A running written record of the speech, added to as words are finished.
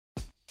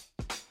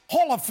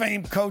Hall of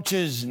Fame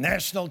coaches,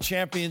 national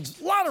champions,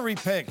 lottery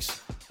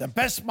picks, the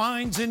best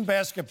minds in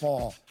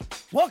basketball.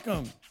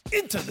 Welcome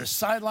into the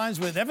Sidelines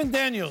with Evan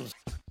Daniels.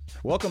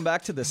 Welcome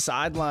back to the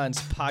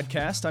Sidelines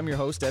podcast. I'm your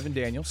host, Evan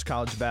Daniels,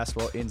 college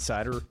basketball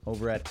insider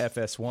over at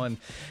FS1,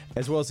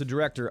 as well as the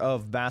director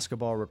of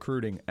basketball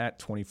recruiting at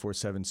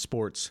 24/7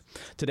 Sports.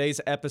 Today's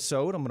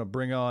episode, I'm going to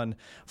bring on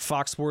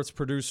Fox Sports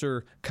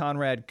producer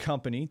Conrad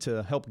Company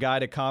to help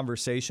guide a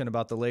conversation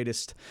about the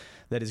latest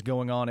that is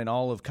going on in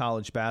all of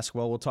college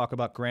basketball. We'll talk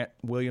about Grant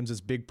Williams'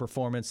 big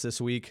performance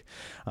this week,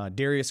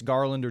 Darius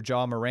Garland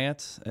or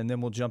Morant, and then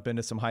we'll jump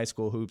into some high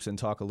school hoops and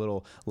talk a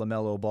little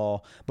LaMelo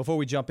ball. Before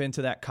we jump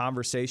into that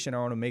conversation, I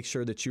want to make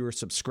sure that you are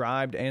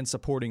subscribed and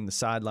supporting the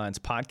Sidelines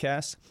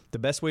podcast. The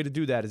best way to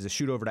do that is to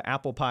shoot over to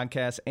Apple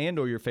Podcasts and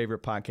or your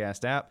favorite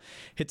podcast app.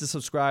 Hit the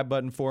subscribe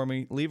button for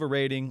me. Leave a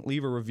rating.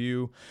 Leave a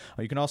review.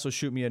 You can also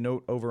shoot me a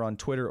note over on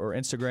Twitter or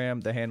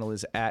Instagram. The handle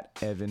is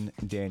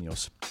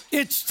 @EvanDaniels.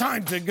 It's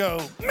time to go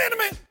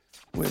minute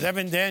with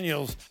Evan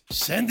Daniels.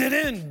 Send it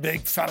in,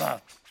 big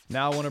fella.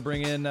 Now I want to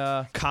bring in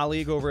a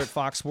colleague over at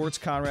Fox Sports,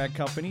 Conrad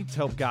Company, to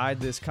help guide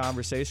this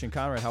conversation.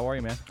 Conrad, how are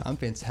you, man? I'm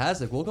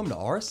fantastic. Welcome to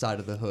our side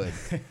of the hood.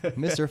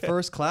 Mr.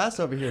 First Class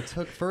over here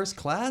took first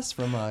class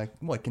from,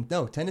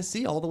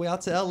 Tennessee all the way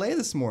out to L.A.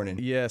 this morning.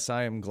 Yes,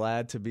 I am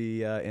glad to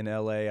be in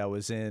L.A. I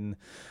was in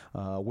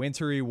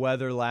wintry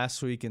weather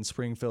last week in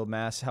Springfield,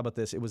 Mass. How about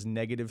this? It was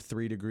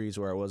 -3 degrees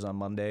where I was on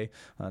Monday.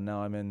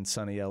 Now I'm in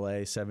sunny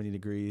L.A., 70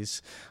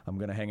 degrees. I'm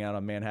going to hang out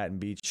on Manhattan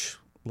Beach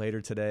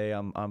later today.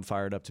 I'm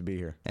fired up to be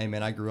here. Hey,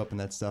 man, I grew up in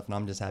that stuff, and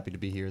I'm just happy to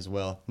be here as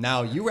well.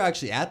 Now, you were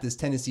actually at this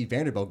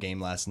Tennessee-Vanderbilt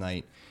game last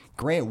night.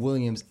 Grant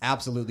Williams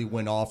absolutely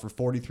went off for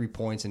 43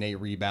 points and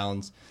 8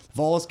 rebounds.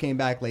 Vols came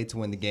back late to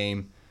win the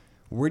game.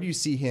 Where do you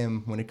see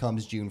him when it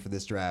comes June for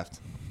this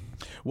draft?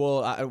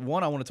 Well, I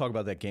want to talk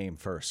about that game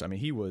first. I mean,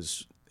 he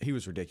was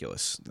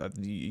ridiculous.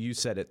 You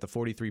said it, the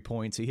 43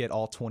 points. He hit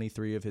all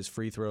 23 of his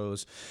free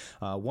throws.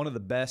 One of the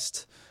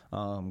best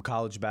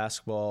college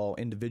basketball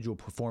individual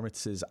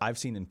performances I've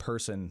seen in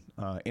person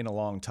in a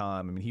long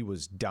time. I mean, he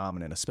was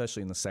dominant,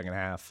 especially in the second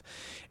half.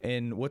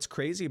 And what's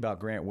crazy about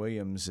Grant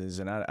Williams is,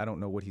 and I don't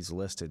know what he's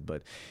listed,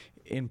 but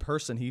in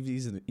person,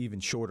 he's even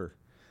shorter.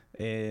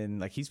 And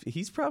like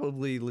he's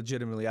probably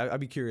legitimately, I'd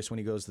be curious when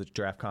he goes to the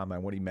draft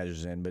combine what he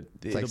measures in, but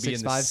it'll be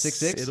 6'5",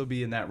 6'6". It'll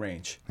be in that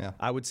range. Yeah,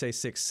 I would say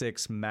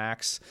 6'6"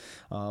 max.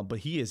 But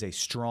he is a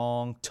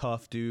strong,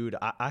 tough dude.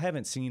 I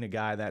haven't seen a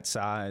guy that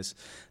size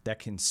that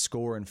can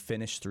score and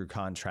finish through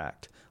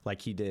contract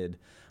like he did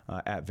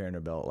at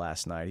Vanderbilt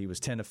last night. He was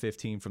 10 of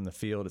 15 from the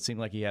field. It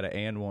seemed like he had an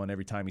and one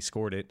every time he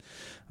scored it.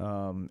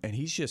 And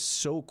he's just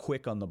so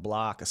quick on the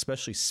block,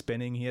 especially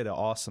spinning. He had an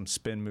awesome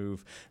spin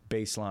move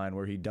baseline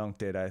where he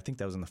dunked it. I think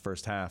that was in the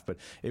first half, but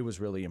it was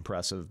really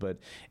impressive. But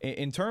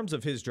in terms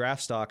of his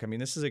draft stock, I mean,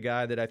 this is a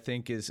guy that I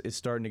think is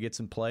starting to get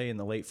some play in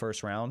the late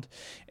first round.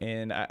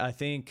 And I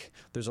think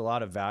there's a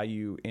lot of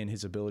value in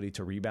his ability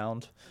to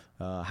rebound.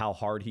 How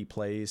hard he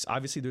plays.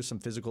 Obviously, there's some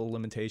physical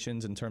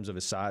limitations in terms of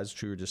his size,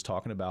 which we were just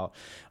talking about.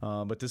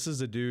 But this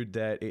is a dude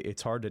that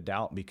it's hard to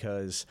doubt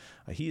because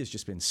he has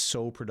just been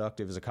so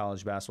productive as a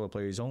college basketball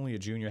player. He's only a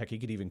junior. Heck, he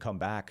could even come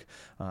back.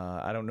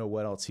 I don't know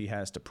what else he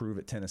has to prove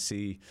at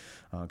Tennessee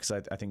because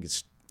I think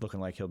it's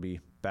looking like he'll be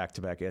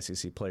back-to-back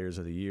SEC player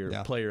of the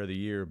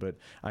year. But,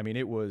 I mean,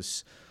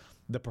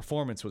 the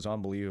performance was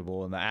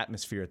unbelievable, and the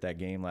atmosphere at that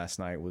game last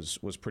night was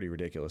pretty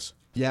ridiculous.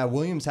 Yeah,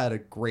 Williams had a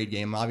great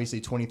game.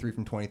 Obviously, 23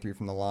 from 23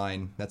 from the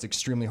line. That's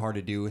extremely hard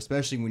to do,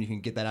 especially when you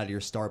can get that out of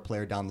your star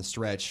player down the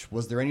stretch.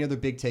 Was there any other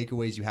big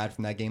takeaways you had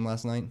from that game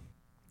last night?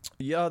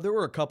 Yeah, there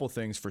were a couple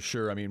things for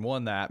sure. I mean,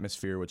 one, the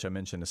atmosphere, which I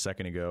mentioned a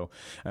second ago.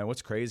 And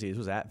what's crazy is it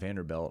was at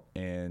Vanderbilt,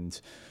 and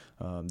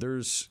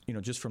there's,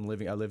 just from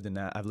I've lived in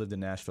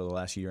Nashville the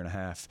last year and a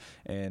half,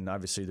 and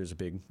obviously there's a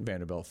big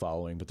Vanderbilt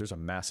following, but there's a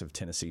massive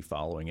Tennessee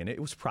following, and it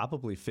was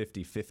probably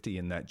 50-50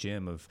 in that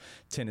gym of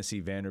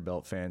Tennessee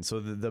Vanderbilt fans. So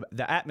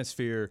the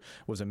atmosphere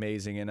was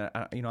amazing, and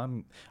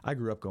I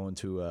grew up going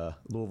to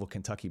Louisville,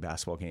 Kentucky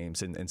basketball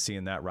games and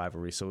seeing that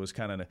rivalry, so it was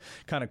kind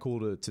of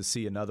cool to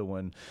see another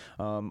one.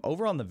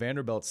 Over on the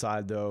Vanderbilt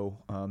side, though,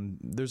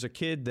 there's a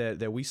kid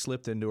that we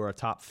slipped into our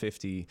top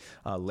 50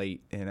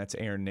 late, and that's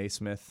Aaron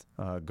Naismith,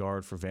 guard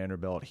for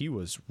Vanderbilt. He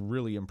was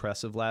really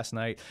impressive last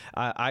night.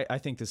 I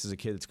think this is a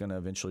kid that's going to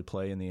eventually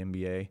play in the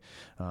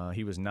NBA.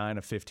 He was 9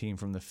 of 15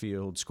 from the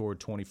field, scored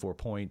 24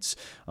 points.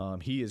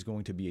 He is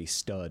going to be a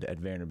stud at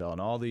Vanderbilt, and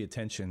all the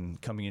attention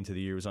coming into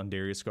the year was on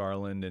Darius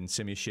Garland and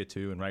Simi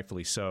Shitu, and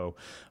rightfully so.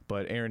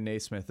 But Aaron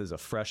Naismith is a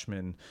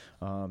freshman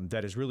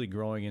that is really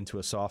growing into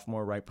a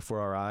sophomore right before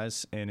our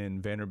eyes, and in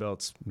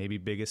Vanderbilt's maybe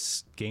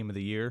biggest game of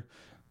the year,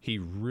 he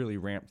really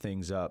ramped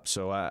things up.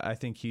 So I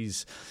think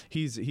he's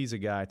a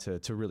guy to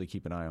really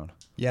keep an eye on.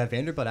 Yeah,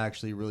 Vanderbilt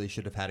actually really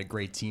should have had a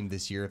great team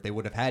this year if they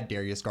would have had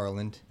Darius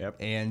Garland. Yep.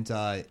 And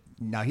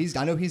now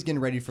I know he's getting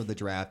ready for the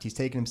draft. He's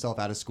taking himself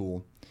out of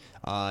school.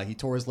 He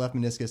tore his left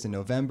meniscus in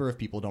November, if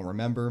people don't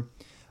remember.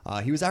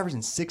 He was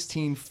averaging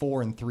 16,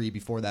 4, and 3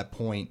 before that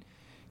point.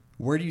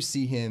 Where do you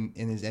see him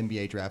in his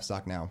NBA draft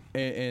stock now?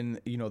 And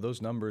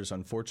those numbers,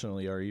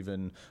 unfortunately, are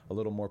even a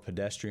little more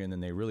pedestrian than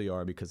they really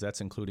are, because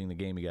that's including the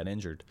game he got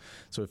injured.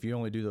 So if you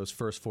only do those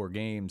first 4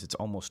 games, it's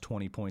almost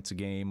 20 points a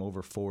game,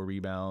 over 4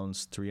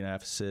 rebounds,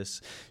 3.5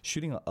 assists,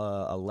 shooting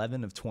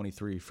 11 of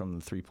 23 from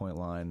the three-point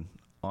line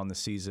on the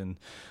season.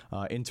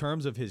 In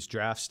terms of his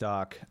draft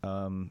stock,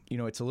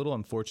 it's a little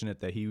unfortunate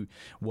that he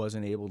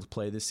wasn't able to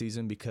play this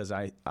season, because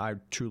I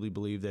truly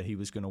believe that he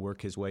was going to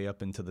work his way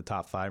up into the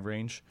top 5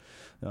 range.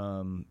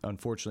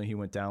 Unfortunately, he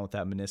went down with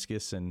that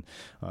meniscus, and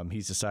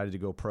he's decided to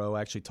go pro.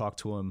 I actually talked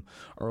to him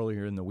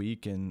earlier in the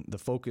week, and the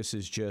focus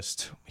is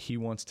just he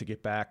wants to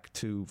get back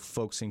to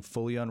focusing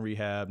fully on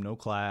rehab, no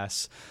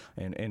class,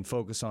 and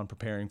focus on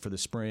preparing for the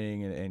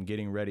spring and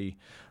getting ready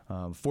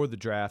for the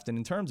draft. And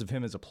in terms of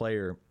him as a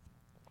player,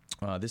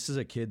 this is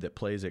a kid that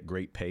plays at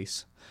great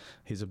pace.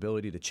 His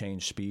ability to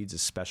change speeds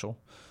is special.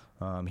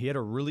 He had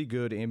a really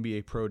good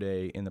NBA Pro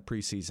Day in the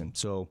preseason.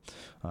 So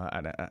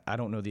I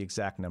don't know the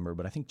exact number,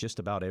 but I think just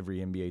about every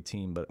NBA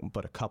team,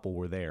 but a couple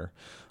were there.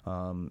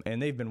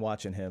 And they've been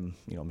watching him,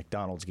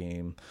 McDonald's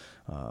game,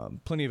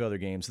 plenty of other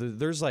games.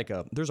 There's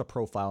a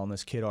profile on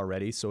this kid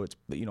already. So it's,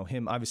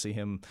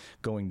 him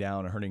going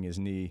down and hurting his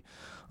knee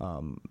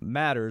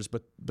matters,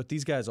 but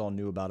these guys all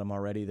knew about him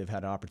already. They've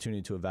had an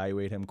opportunity to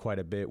evaluate him quite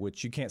a bit,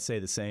 which you can't say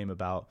the same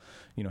about,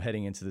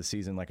 heading into the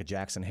season like a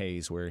Jackson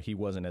Hayes, where he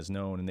wasn't as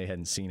known and they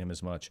hadn't seen him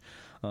as much.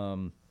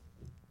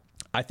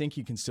 I think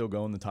he can still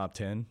go in the top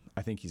 10.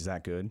 I think he's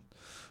that good.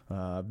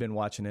 I've been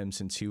watching him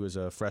since he was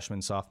a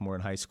freshman, sophomore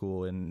in high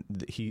school, and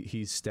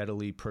he's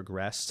steadily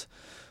progressed.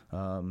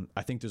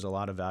 I think there's a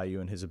lot of value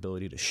in his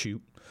ability to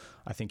shoot.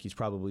 I think he's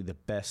probably the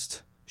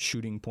best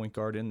shooting point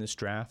guard in this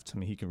draft. I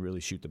mean, he can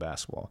really shoot the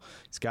basketball.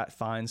 He's got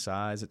fine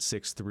size at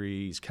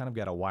 6'3". He's kind of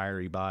got a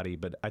wiry body,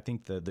 but I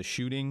think the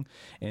shooting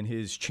and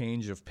his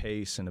change of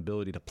pace and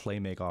ability to play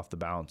make off the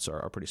bounce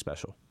are pretty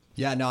special.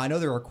 Yeah, no, I know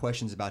there are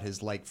questions about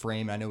his light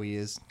frame. I know he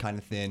is kind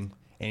of thin,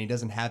 and he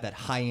doesn't have that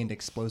high-end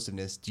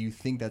explosiveness. Do you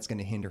think that's going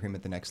to hinder him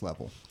at the next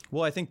level?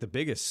 Well, I think the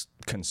biggest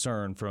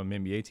concern from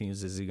NBA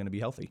teams is he going to be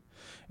healthy?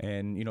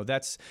 And,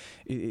 that's...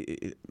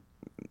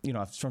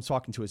 from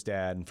talking to his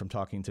dad and from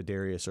talking to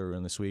Darius earlier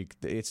in this week,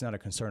 it's not a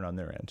concern on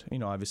their end.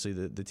 Obviously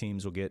the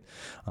teams will get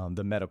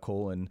the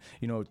medical, and,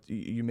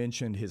 you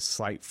mentioned his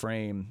slight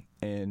frame,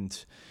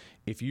 and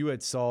if you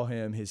had saw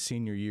him his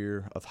senior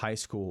year of high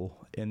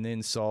school and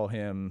then saw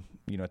him,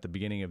 at the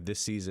beginning of this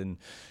season,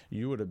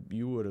 you would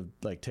have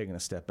like taken a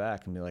step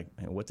back and be like,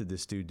 man, what did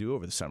this dude do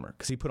over the summer?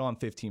 Because he put on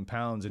 15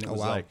 pounds, and it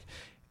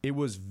it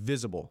was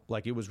visible,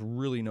 like it was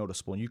really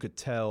noticeable, and you could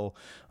tell.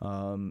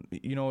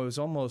 It was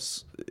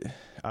almost,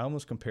 I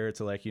almost compare it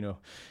to like,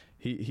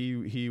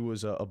 he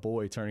was a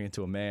boy turning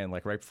into a man,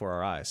 like right before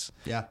our eyes.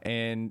 Yeah.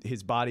 And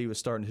his body was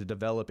starting to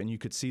develop, and you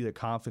could see the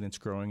confidence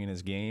growing in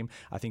his game.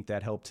 I think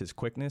that helped his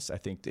quickness. I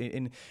think,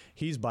 and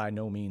he's by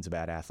no means a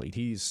bad athlete.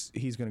 He's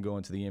going to go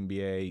into the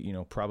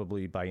NBA,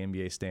 probably by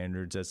NBA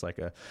standards as like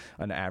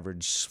an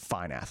average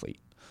fine athlete.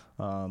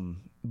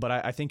 But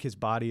I think his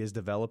body is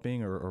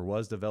developing or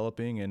was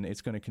developing, and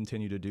it's going to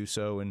continue to do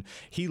so. And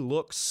he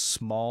looks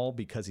small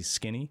because he's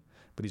skinny,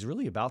 but he's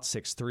really about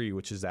 6'3",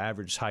 which is the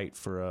average height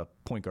for a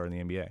point guard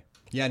in the NBA.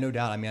 Yeah, no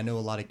doubt. I mean, I know a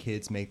lot of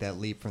kids make that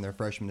leap from their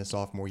freshman to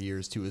sophomore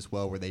years too as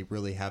well, where they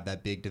really have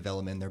that big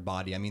development in their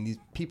body. I mean, these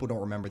people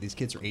don't remember these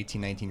kids are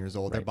 18, 19 years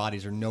old. Right. Their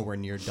bodies are nowhere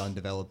near done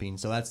developing.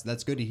 So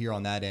that's good to hear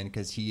on that end,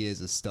 because he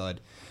is a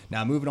stud.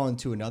 Now, moving on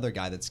to another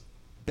guy that's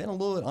been a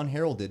little bit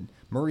unheralded,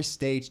 Murray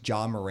State's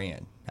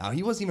Morant. Now,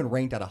 he wasn't even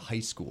ranked out of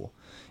high school.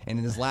 And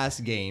in his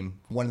last game,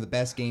 one of the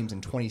best games in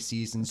 20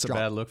 seasons. It's a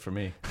bad look for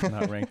me,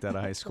 not ranked out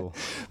of high school.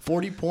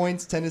 40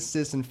 points, 10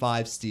 assists, and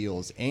 5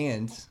 steals.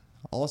 And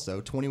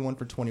also 21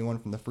 for 21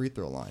 from the free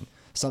throw line.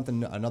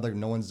 Another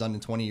no one's done in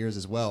 20 years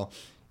as well.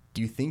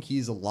 Do you think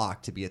he's a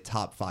lock to be a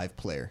top 5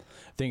 player?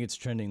 I think it's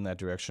trending in that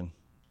direction.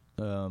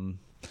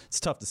 It's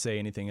tough to say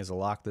anything is a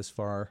lock this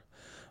far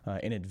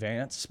in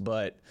advance,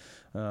 but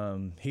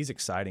he's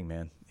exciting,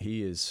 man.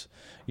 He is,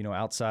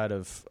 outside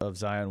of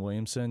Zion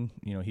Williamson,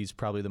 he's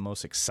probably the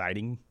most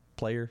exciting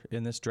player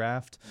in this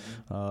draft.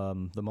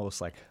 The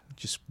most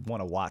just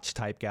want to watch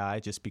type guy,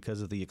 just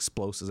because of the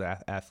explosive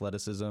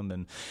athleticism,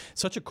 and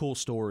such a cool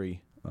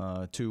story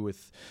too.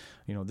 With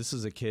this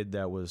is a kid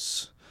that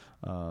was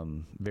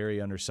very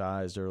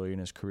undersized early in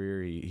his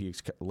career.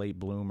 He's a late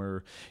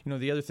bloomer.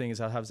 The other thing is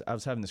I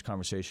was having this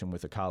conversation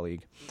with a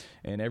colleague,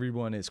 and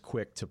everyone is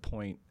quick to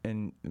point,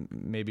 and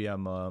maybe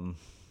I'm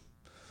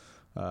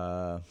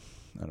I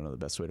don't know the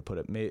best way to put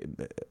it.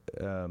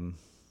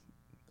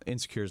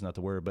 Insecure is not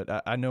the word,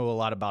 but I know a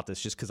lot about this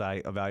just because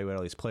I evaluate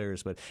all these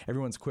players, but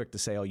everyone's quick to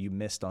say, oh, you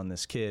missed on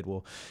this kid.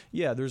 Well,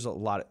 yeah, there's a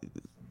lot.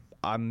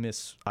 I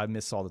miss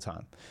all the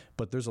time,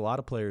 but there's a lot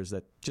of players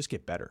that just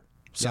get better.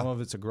 Some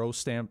of it's a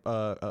growth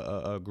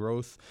a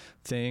growth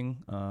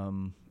thing.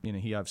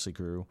 He obviously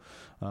grew,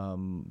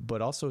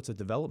 but also it's a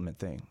development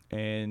thing.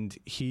 And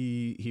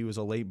he was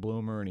a late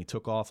bloomer, and he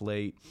took off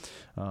late.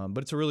 But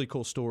it's a really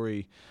cool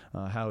story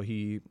how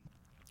he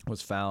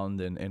was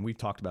found, and we've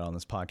talked about it on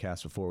this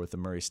podcast before with the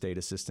Murray State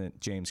assistant,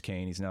 James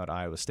Kane. He's now at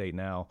Iowa State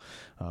now.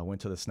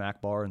 Went to the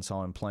snack bar and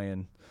saw him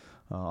playing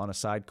on a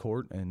side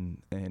court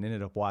and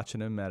ended up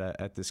watching him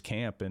at this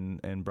camp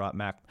and brought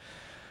Mac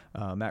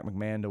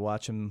McMahon to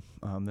watch him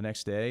the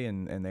next day,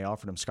 and they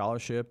offered him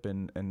scholarship,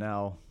 and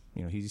now,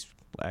 he's,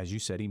 as you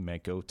said, he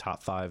might go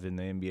top 5 in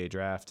the NBA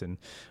draft, and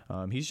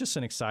he's just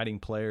an exciting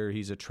player.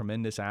 He's a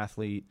tremendous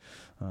athlete.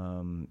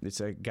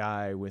 It's a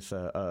guy with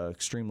a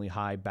extremely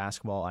high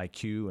basketball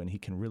IQ, and he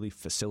can really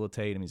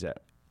facilitate. He's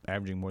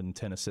averaging more than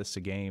 10 assists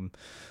a game.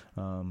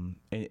 And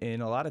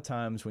a lot of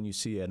times when you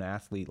see an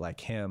athlete like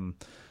him,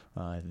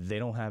 they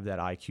don't have that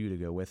IQ to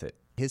go with it.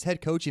 His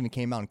head coach even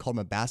came out and called him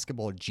a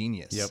basketball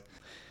genius. Yep.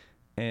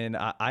 And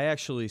I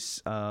actually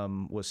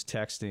was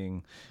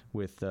texting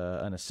with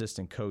an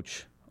assistant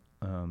coach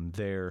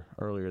there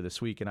earlier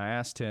this week, and I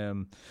asked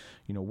him,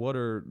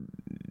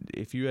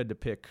 if you had to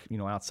pick,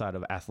 outside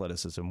of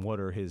athleticism, what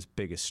are his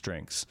biggest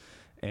strengths?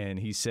 And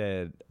he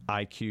said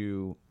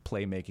IQ,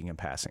 playmaking, and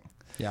passing.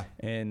 Yeah.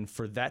 And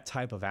for that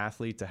type of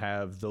athlete to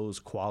have those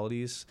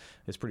qualities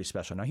is pretty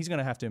special. Now, he's going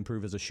to have to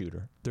improve as a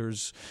shooter.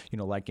 There's,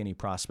 like any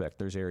prospect,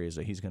 there's areas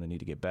that he's going to need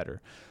to get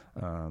better.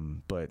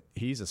 But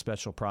he's a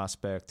special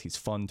prospect. He's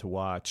fun to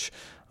watch.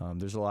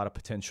 There's a lot of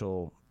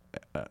potential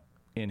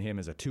in him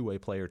as a two-way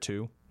player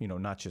too,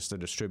 not just a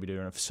distributor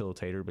and a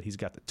facilitator, but he's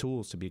got the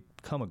tools to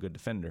become a good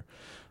defender.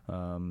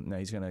 Now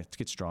he's going to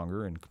get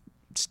stronger and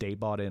stay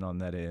bought in on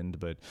that end,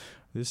 but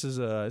it's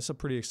a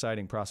pretty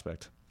exciting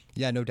prospect.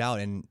 Yeah, no doubt.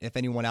 And if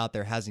anyone out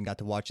there hasn't got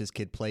to watch this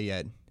kid play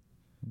yet,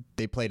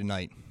 they play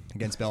tonight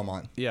against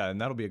Belmont. Yeah, and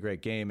that'll be a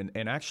great game.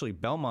 And actually,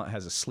 Belmont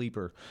has a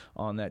sleeper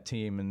on that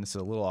team, and this is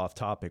a little off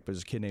topic, but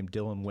there's a kid named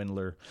Dylan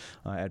Windler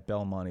at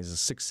Belmont. He's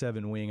a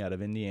 6'7" wing out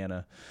of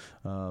Indiana.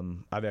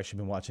 I've actually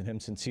been watching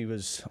him since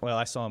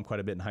I saw him quite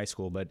a bit in high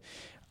school, but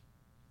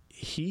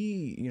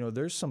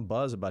there's some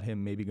buzz about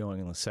him maybe going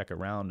in the second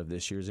round of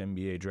this year's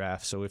NBA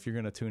draft. So if you're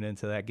going to tune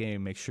into that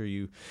game, make sure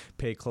you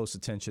pay close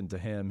attention to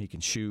him. He can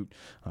shoot.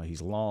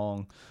 He's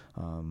long.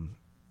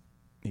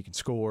 He can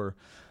score.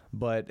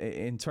 But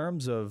in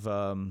terms of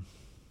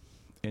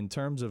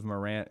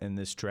Morant in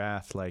this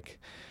draft,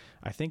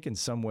 I think in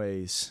some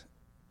ways,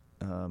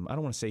 I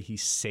don't want to say he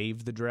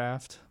saved the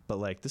draft,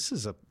 but this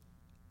is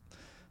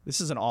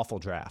an awful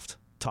draft,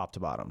 top to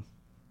bottom.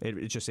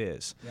 It just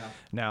is. Yeah.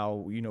 Now,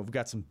 we've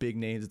got some big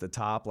names at the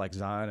top like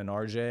Zion and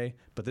RJ,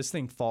 but this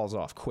thing falls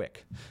off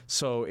quick.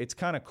 So it's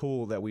kind of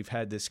cool that we've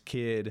had this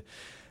kid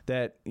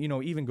that,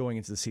 even going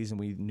into the season,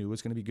 we knew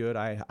was going to be good.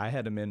 I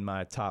had him in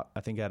my top, I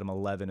think I had him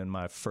 11 in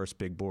my first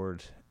big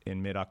board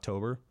in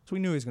mid-October. So we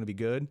knew he was going to be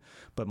good,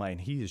 but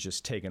he has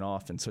just taken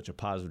off in such a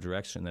positive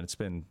direction that it's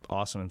been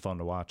awesome and fun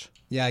to watch.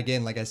 Yeah,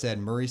 again, like I said,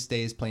 Murray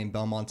State is playing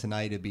Belmont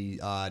tonight. It'll be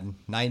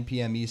 9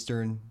 p.m.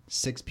 Eastern,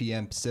 6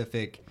 p.m.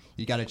 Pacific.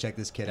 You got to check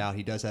this kid out.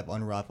 He does have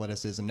unreal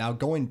athleticism. Now,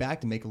 going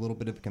back to make a little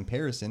bit of a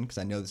comparison, because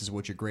I know this is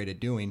what you're great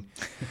at doing.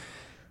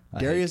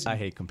 I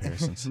hate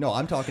comparisons. No,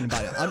 I'm talking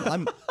about it.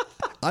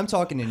 I'm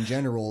talking in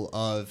general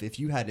of if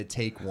you had to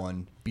take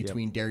one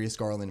between Darius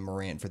Garland and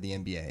Morant for the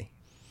NBA,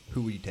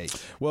 who would you take?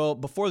 Well,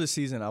 before the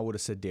season, I would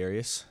have said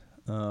Darius.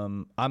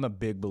 I'm a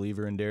big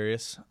believer in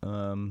Darius.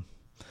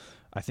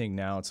 I think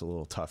now it's a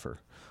little tougher.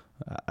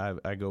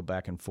 I go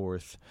back and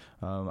forth.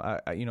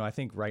 I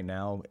think right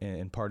now,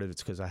 and part of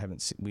it's because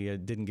we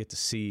didn't get to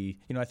see.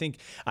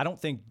 I don't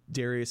think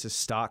Darius's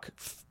stock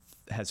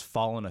has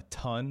fallen a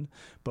ton,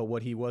 but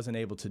what he wasn't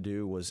able to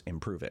do was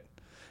improve it.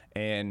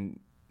 And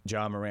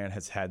Ja Morant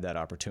has had that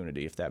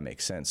opportunity, if that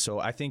makes sense. So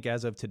I think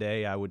as of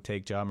today, I would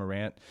take Ja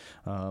Morant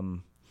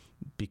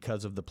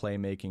because of the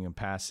playmaking and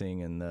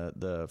passing and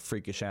the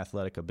freakish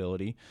athletic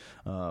ability.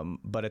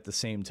 But at the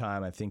same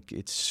time, I think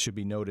it should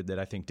be noted that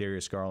I think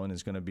Darius Garland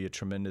is going to be a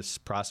tremendous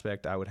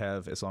prospect. I would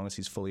have, as long as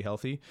he's fully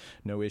healthy,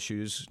 no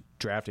issues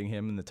drafting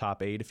him in the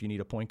top 8 if you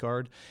need a point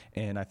guard.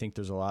 And I think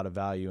there's a lot of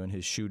value in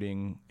his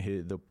shooting,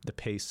 the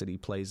pace that he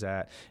plays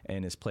at,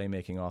 and his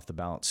playmaking off the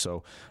bounce.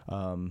 So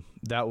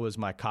that was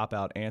my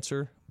cop-out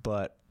answer,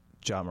 but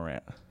Ja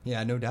Morant.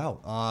 Yeah, no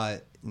doubt.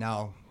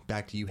 Now,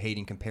 back to you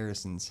hating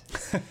comparisons.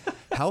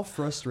 How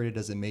frustrated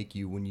does it make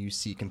you when you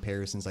see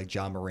comparisons like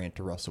Ja Morant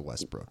to Russell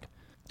Westbrook?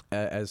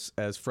 As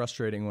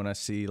frustrating when I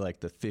see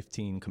the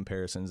 15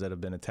 comparisons that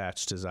have been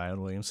attached to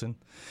Zion Williamson.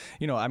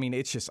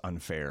 It's just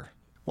unfair.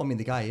 Well,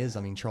 the guy is,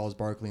 Charles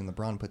Barkley and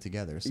LeBron put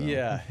together. So.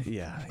 Yeah,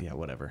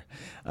 whatever.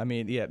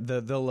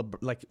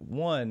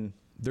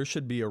 There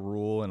should be a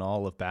rule in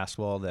all of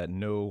basketball that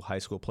no high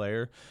school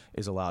player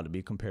is allowed to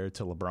be compared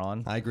to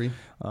LeBron. I agree.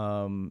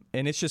 And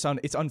it's just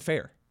it's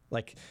unfair.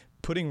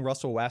 Putting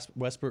Russell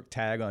Westbrook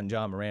tag on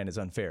Ja Morant is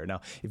unfair.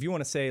 Now, if you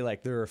want to say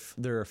there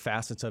are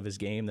facets of his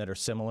game that are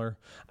similar,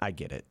 I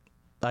get it.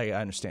 I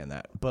understand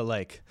that. But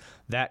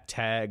that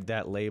tag,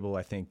 that label,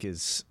 I think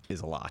is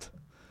a lot.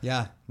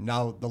 Yeah.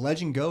 Now, the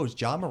legend goes,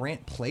 Ja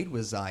Morant played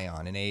with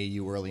Zion in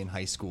AAU early in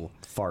high school.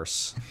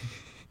 Farce.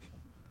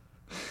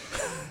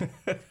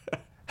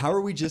 How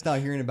are we just now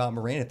hearing about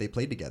Morant if they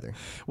played together?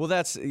 Well,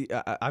 that's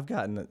I've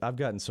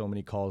gotten so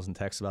many calls and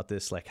texts about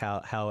this. Like,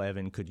 how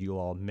Evan could you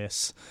all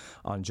miss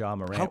on Ja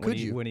Morant How could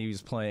you? when he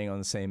was playing on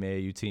the same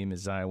AAU team as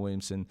Zion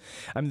Williamson?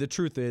 I mean, the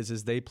truth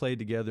is they played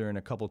together in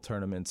a couple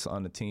tournaments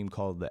on a team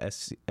called the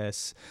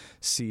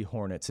SC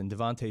Hornets, and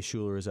Devontae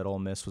Shuler is at Ole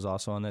Miss was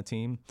also on that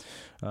team.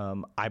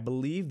 I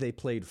believe they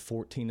played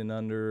 14 and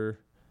under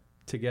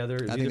together.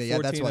 I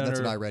think that's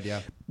what I read.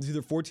 Yeah, it's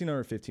either 14 under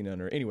or 15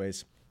 under.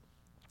 Anyways.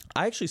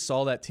 I actually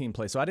saw that team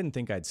play, so I didn't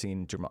think I'd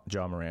seen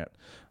Ja Morant,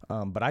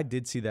 but I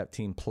did see that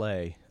team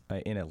play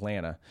in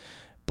Atlanta.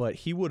 But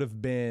he would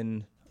have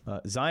been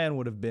Zion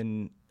would have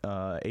been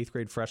 8th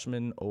grade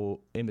freshman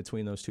in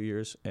between those 2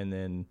 years, and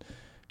then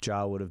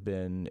Ja would have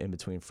been in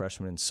between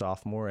freshman and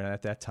sophomore. And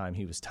at that time,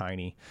 he was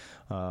tiny.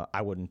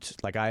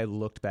 I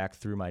looked back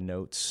through my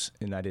notes,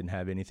 and I didn't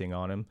have anything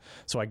on him.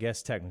 So I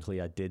guess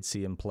technically I did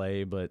see him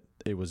play, but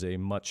it was a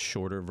much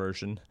shorter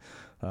version.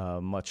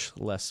 Much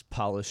less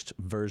polished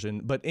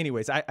version. But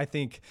anyways, I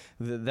think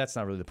that's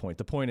not really the point.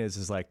 The point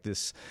is like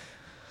this,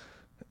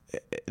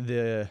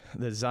 the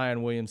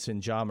Zion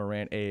Williamson, Ja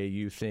Morant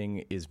AAU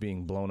thing is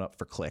being blown up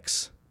for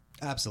clicks.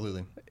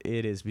 Absolutely.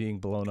 It is being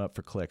blown up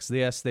for clicks.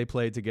 Yes, they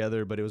played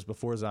together, but it was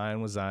before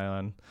Zion was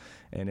Zion,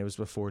 and it was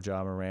before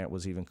Ja Morant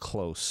was even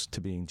close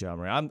to being Ja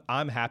Morant.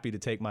 I'm happy to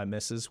take my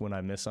misses when I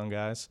miss on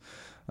guys.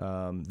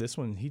 This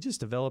one, he just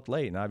developed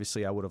late, and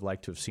obviously I would have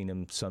liked to have seen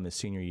him some his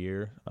senior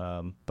year,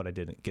 but I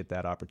didn't get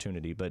that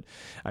opportunity. But,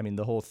 I mean,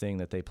 the whole thing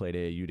that they played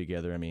AAU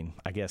together, I mean,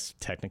 I guess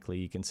technically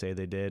you can say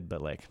they did,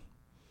 but, like,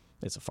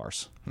 it's a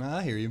farce.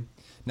 I hear you.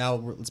 Now,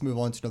 let's move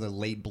on to another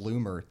late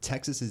bloomer.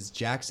 Texas's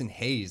Jackson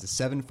Hayes, the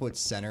 7-foot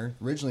center,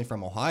 originally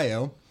from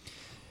Ohio.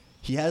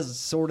 He has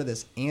sort of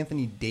this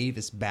Anthony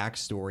Davis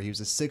backstory. He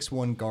was a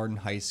 6'1" guard in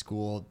high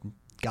school.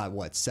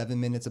 Got, 7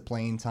 minutes of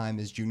playing time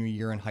his junior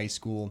year in high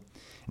school.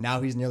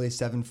 Now he's nearly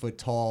 7 foot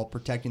tall,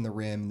 protecting the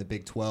rim in the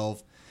Big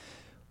 12.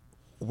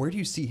 Where do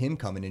you see him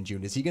coming in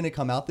June? Is he going to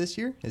come out this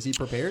year? Is he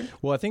prepared?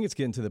 Well, I think it's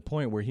getting to the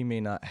point where he may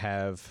not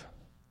have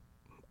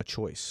a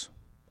choice.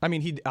 I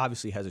mean, he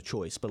obviously has a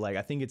choice, but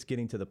I think it's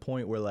getting to the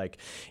point where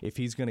if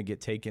he's going to get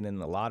taken in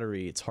the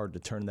lottery, it's hard to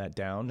turn that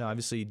down. Now,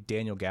 obviously,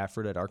 Daniel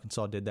Gafford at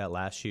Arkansas did that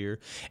last year,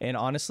 and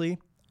honestly,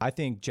 I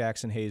think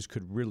Jackson Hayes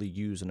could really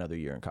use another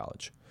year in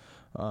college.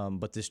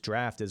 But this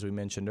draft, as we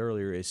mentioned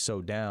earlier, is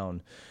so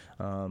down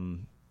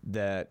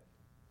that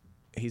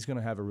he's going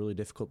to have a really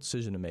difficult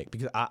decision to make,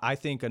 because I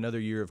think another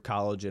year of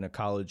college in a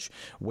college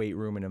weight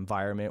room and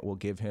environment will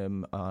give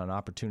him an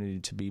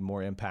opportunity to be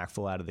more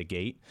impactful out of the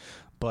gate.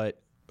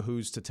 But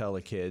who's to tell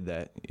a kid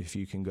that if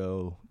you can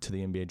go to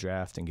the NBA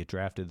draft and get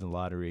drafted in the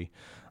lottery,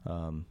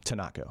 to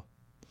not go?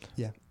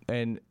 Yeah.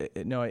 And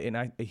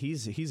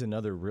he's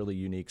another really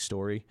unique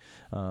story,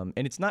 and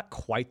it's not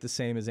quite the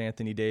same as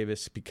Anthony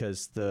Davis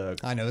because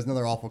I know it's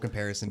another awful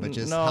comparison, but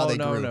just how they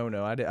grew.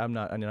 No. I'm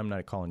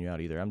not calling you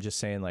out either. I'm just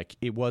saying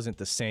it wasn't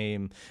the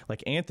same.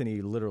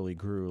 Anthony literally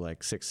grew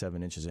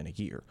 6-7 inches in a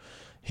year.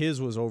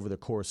 His was over the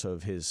course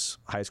of his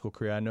high school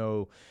career.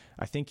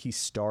 I think he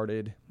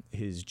started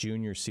his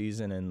junior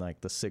season in the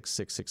 6'6",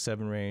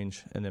 6'7"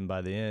 range, and then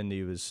by the end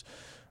he was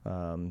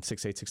 6'8",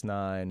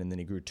 6'9", and then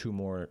he grew 2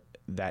 more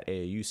that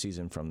AAU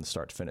season from the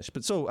start to finish.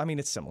 But so, I mean,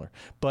 it's similar,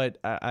 but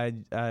I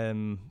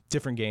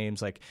different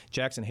games.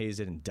 Jackson Hayes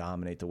didn't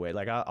dominate the way.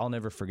 I'll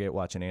never forget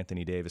watching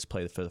Anthony Davis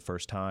play for the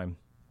first time.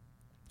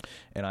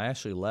 And I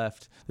actually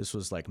left. This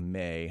was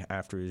May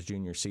after his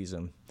junior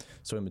season,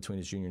 so in between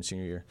his junior and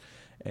senior year.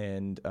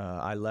 And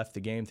I left the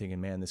game thinking,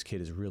 man, this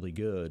kid is really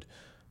good.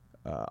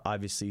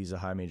 Obviously, he's a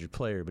high major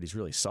player, but he's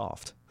really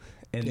soft.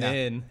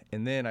 And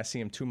then I see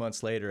him 2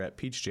 months later at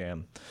Peach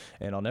Jam,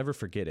 and I'll never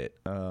forget it.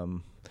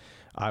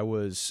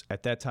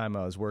 At that time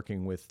I was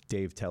working with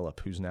Dave Tellup,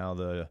 who's now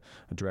the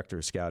director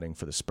of scouting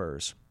for the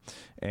Spurs,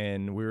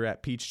 and we were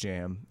at Peach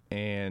Jam,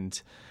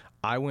 and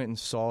I went and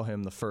saw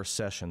him the first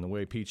session. The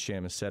way Peach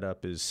Jam is set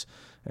up is,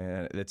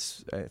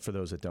 it's for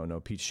those that don't know,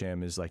 Peach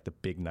Jam is the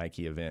big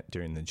Nike event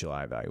during the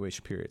July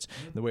evaluation periods.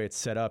 Mm-hmm. The way it's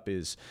set up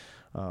is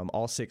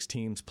all 6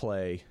 teams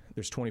play.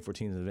 There's 24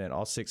 teams in the event.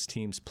 All 6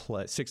 teams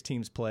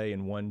play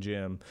in one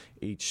gym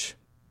each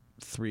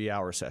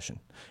 3-hour session.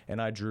 And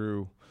I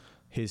drew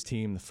his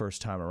team the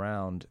first time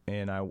around,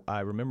 and I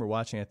remember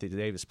watching Anthony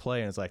Davis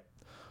play, and it's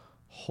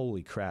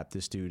holy crap,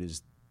 this dude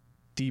is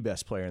the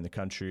best player in the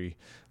country.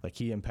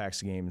 He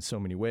impacts the game in so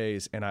many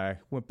ways. And I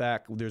went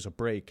back, there's a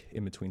break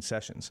in between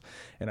sessions,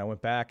 and I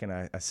went back and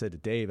I said to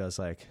Dave, I was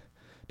like,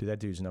 dude, that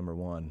dude's number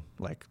one.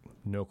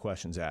 No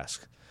questions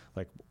asked.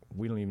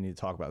 We don't even need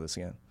to talk about this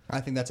again.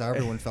 I think that's how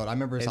everyone felt. I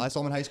remember I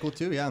saw him in high school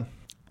too, yeah.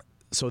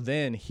 So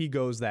then he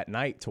goes that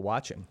night to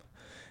watch him.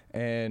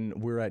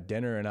 And we were at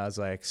dinner, and I was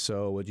like,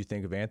 so what'd you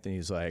think of Anthony?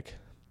 He's like,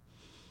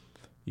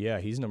 yeah,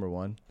 he's number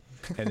one.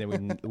 And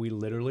then we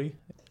literally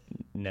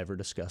never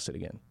discussed it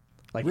again.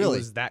 Really? It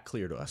was that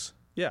clear to us.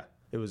 Yeah,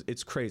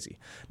 it's crazy.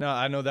 Now,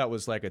 I know that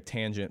was a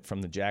tangent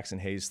from the Jackson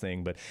Hayes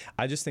thing, but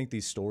I just think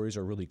these stories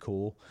are really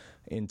cool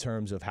in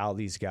terms of how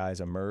these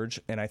guys emerge.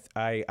 And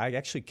I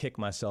actually kick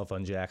myself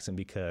on Jackson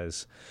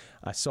because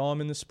I saw him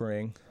in the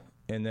spring.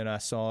 and then I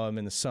saw him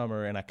in the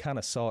summer, and I kind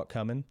of saw it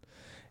coming.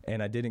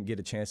 And I didn't get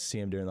a chance to see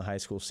him during the high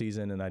school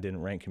season, and I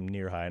didn't rank him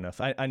near high enough.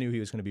 I knew he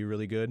was going to be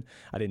really good.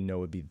 I didn't know it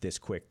would be this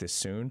quick, this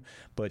soon.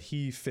 But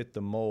he fit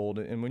the mold.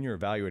 And when you're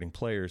evaluating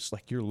players,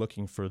 like you're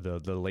looking for the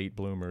late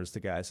bloomers, the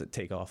guys that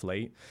take off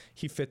late.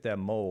 He fit that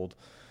mold.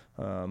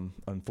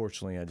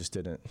 Unfortunately, I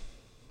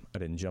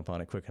didn't jump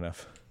on it quick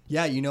enough.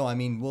 Yeah,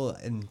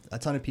 and a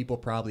ton of people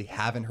probably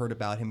haven't heard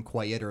about him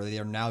quite yet, or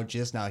they're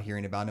just now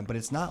hearing about him. But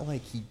it's not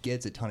like he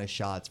gets a ton of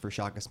shots for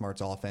Shaka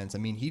Smart's offense. I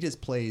mean, he just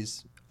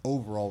plays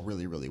overall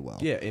really, really well.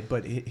 Yeah,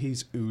 but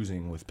he's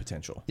oozing with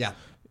potential. Yeah.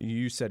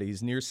 You said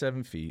he's near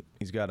 7 feet.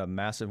 He's got a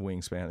massive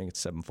wingspan. I think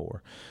it's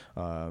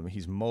 7'4".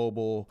 He's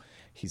mobile.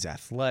 He's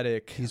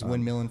athletic. He's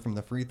windmilling from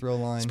the free throw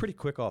line. He's pretty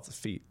quick off the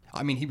feet.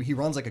 I mean, he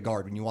runs like a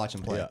guard when you watch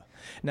him play. Yeah.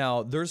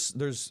 Now, there's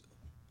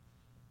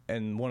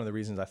and one of the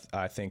reasons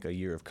I think a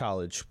year of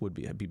college would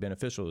be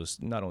beneficial is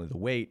not only the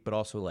weight, but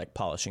also like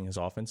polishing his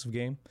offensive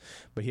game.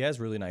 But he has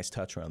really nice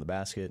touch around the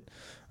basket.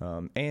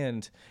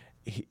 And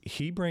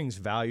he brings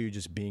value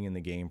just being in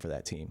the game for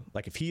that team.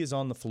 Like if he is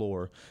on the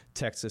floor,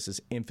 Texas is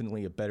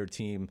infinitely a better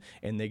team,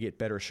 and they get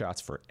better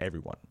shots for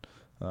everyone.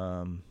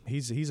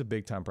 He's a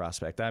big time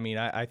prospect. I mean,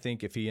 I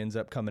think if he ends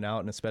up coming out,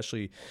 and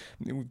especially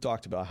we've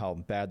talked about how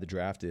bad the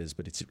draft is,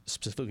 but it's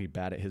specifically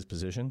bad at his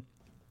position.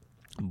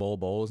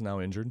 Bol is now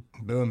injured.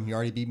 Boom! You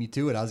already beat me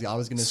to it. I was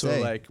going to say.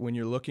 So like when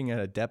you're looking at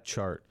a depth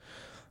chart,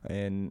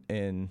 and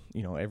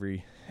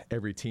every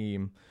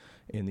team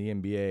in the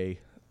NBA.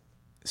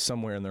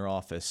 Somewhere in their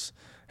office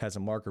has a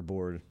marker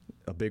board,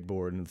 a big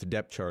board, and the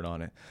depth chart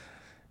on it.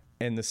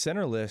 And the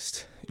center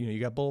list, you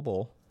got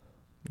Bol,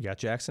 you got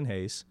Jackson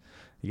Hayes,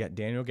 you got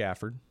Daniel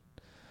Gafford,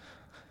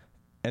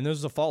 and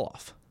there's a fall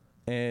off.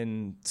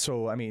 And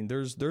so, I mean,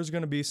 there's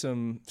going to be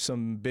some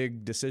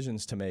big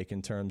decisions to make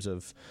in terms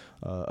of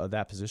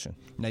that position.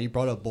 Now, you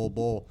brought up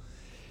Bol.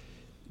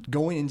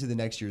 Going into the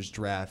next year's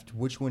draft,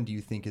 which one do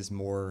you think is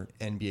more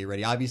NBA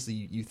ready? Obviously,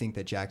 you think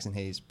that Jackson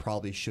Hayes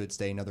probably should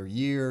stay another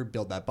year,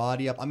 build that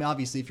body up. I mean,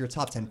 obviously, if you're a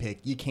top 10 pick,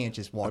 you can't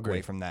just walk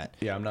away from that.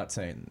 Yeah, I'm not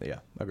saying,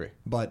 agree.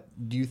 But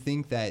do you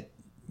think that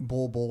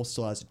Bol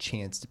still has a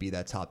chance to be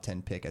that top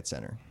 10 pick at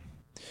center?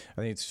 I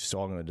think it's just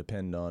all going to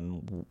depend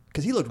on...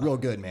 Because he looked real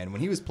good, man.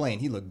 When he was playing,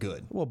 he looked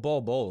good. Well,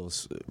 Bol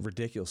is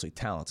ridiculously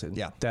talented.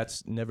 Yeah.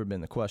 That's never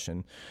been the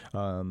question.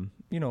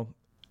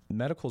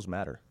 Medicals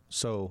matter.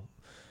 So...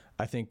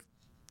 I think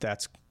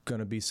that's going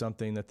to be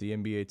something that the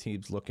NBA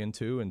teams look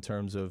into in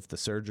terms of the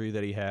surgery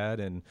that he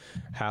had and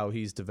how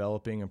he's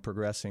developing and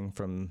progressing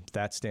from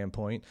that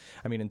standpoint.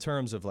 I mean, in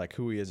terms of like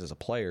who he is as a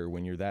player,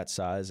 when you're that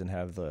size and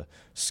have the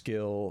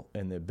skill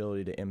and the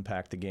ability to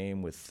impact the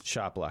game with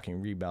shot blocking,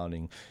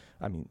 rebounding,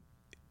 I mean,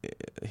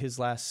 his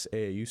last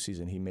AAU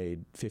season, he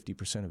made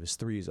 50% of his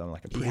threes on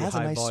like a pretty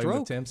high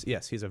volume attempts.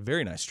 Yes, he has a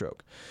very nice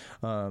stroke.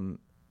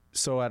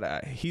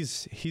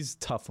 He's a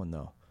tough one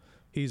though.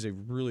 He's a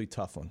really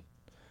tough one.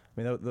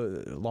 I mean,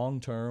 the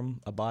long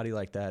term, a body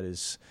like that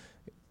is,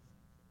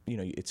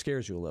 it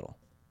scares you a little.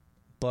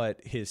 But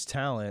his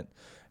talent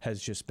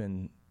has just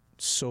been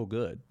so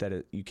good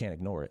that you can't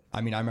ignore it.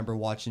 I mean, I remember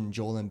watching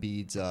Joel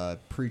Embiid's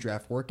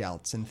pre-draft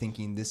workouts and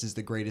thinking this is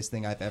the greatest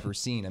thing I've ever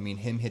seen. I mean,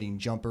 him hitting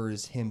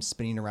jumpers, him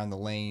spinning around the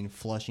lane,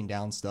 flushing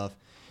down stuff.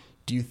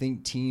 Do you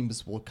think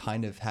teams will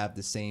kind of have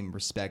the same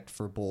respect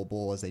for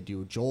Bol as they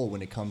do Joel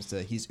when it comes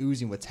to he's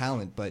oozing with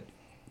talent, but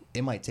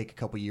it might take a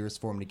couple years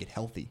for him to get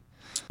healthy?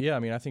 Yeah, I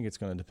mean, I think it's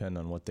going to depend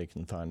on what they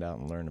can find out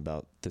and learn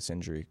about this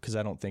injury, because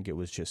I don't think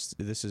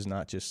this is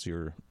not just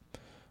your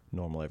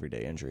normal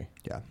everyday injury.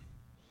 Yeah.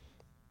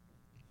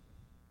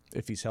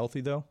 If he's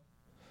healthy, though,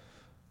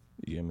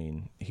 I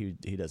mean, he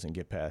doesn't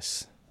get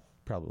past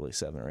probably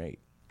 7 or 8.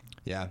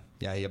 Yeah.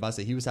 About to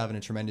say, he was having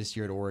a tremendous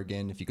year at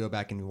Oregon. If you go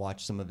back and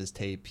watch some of his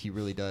tape, he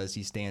really does.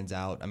 He stands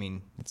out. I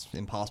mean, it's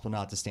impossible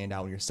not to stand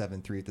out when you're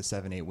 7'3" with the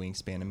 7'8"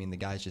 wingspan. I mean, the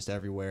guy's just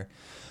everywhere.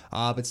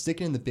 But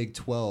sticking in the Big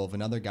 12,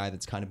 another guy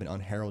that's kind of been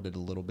unheralded a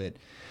little bit,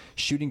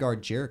 shooting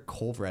guard Jarrett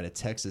Culver out of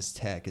Texas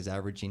Tech is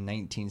averaging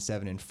 19,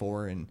 7, and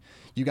 4. And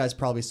you guys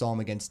probably saw him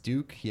against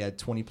Duke. He had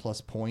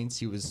 20-plus points.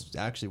 He was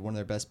actually one of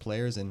their best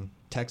players, and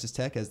Texas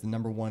Tech has the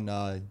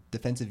 #1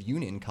 defensive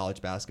unit in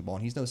college basketball,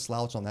 and he's no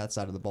slouch on that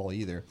side of the ball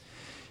either.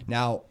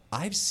 Now,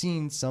 I've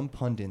seen some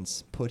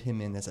pundits put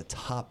him in as a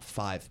top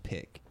 5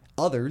 pick.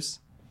 Others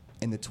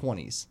in the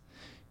 20s.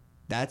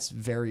 That's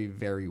very,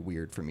 very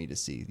weird for me to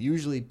see.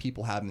 Usually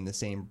people have him in the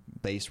same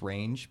base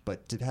range,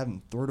 but to have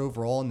him third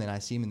overall and then I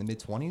see him in the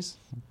mid-20s,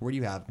 where do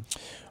you have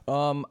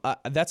him?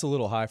 That's a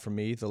little high for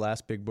me. The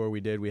last big board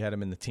we did, we had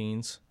him in the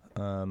teens,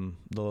 the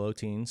low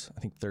teens, I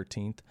think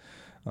 13th.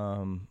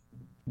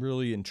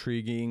 Really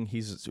intriguing.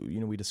 He's,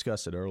 we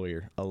discussed it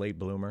earlier, a late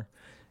bloomer.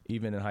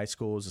 Even in high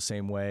school was the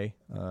same way.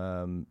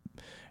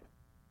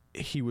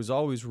 He was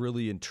always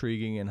really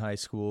intriguing in high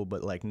school,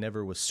 but like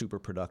never was super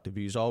productive.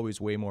 He was always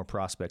way more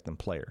prospect than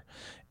player.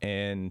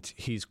 And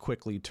he's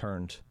quickly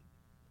turned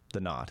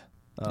the knot.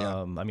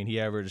 Yeah. I mean, he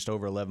averaged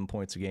over 11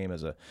 points a game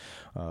as a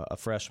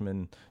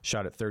freshman,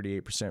 shot at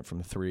 38%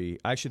 from three.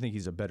 I actually think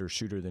he's a better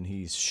shooter than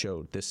he's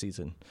showed this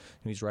season.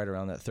 And he's right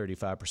around that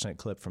 35%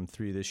 clip from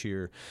three this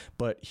year.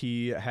 But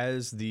he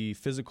has the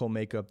physical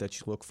makeup that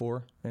you look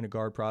for in a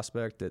guard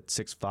prospect at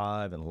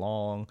 6'5" and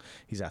long.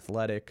 He's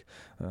athletic.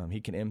 He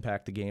can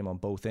impact the game on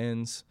both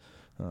ends.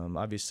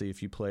 Obviously,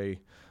 if you play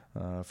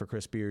for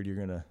Chris Beard, you're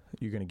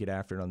gonna get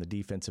after it on the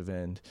defensive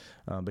end.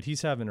 But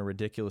he's having a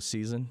ridiculous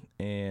season,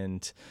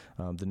 and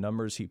the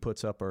numbers he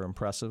puts up are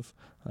impressive.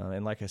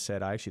 And like I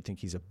said, I actually think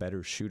he's a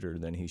better shooter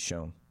than he's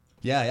shown.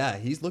 Yeah,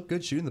 he's looked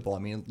good shooting the ball. I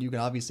mean, you can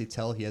obviously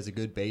tell he has a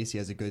good base, he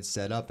has a good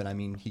setup, and I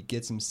mean, he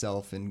gets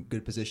himself in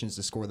good positions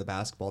to score the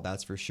basketball.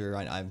 That's for sure.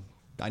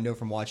 I know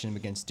from watching him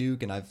against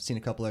Duke, and I've seen a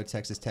couple other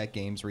Texas Tech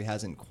games where he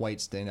hasn't quite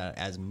stood out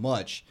as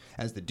much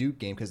as the Duke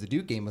game, because the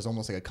Duke game was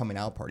almost like a coming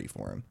out party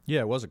for him.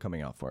 Yeah, it was a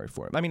coming out party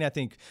for him. I mean, I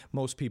think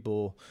most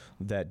people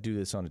that do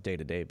this on a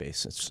day-to-day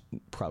basis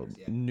probably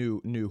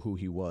knew who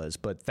he was,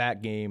 but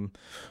that game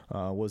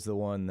was the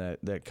one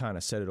that kind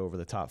of set it over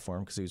the top for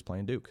him, because he was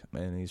playing Duke,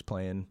 and he's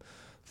playing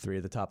three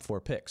of the top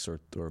four picks, or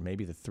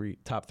maybe the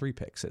top three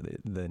picks at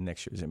the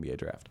next year's NBA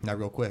draft. Now,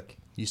 real quick,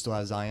 you still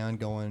have Zion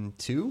going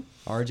 2,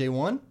 RJ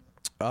 1?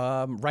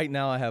 Right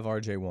now I have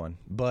RJ1,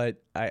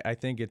 but I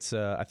think it's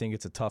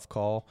a tough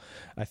call.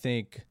 I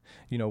think,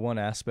 one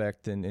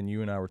aspect, and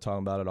you and I were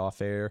talking about it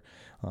off air,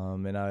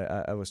 and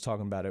I was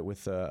talking about it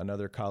with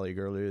another colleague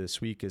earlier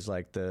this week, is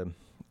like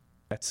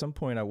at some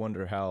point I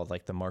wonder how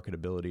like the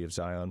marketability of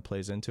Zion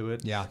plays into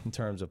it. Yeah. In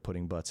terms of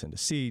putting butts into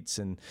seats,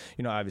 and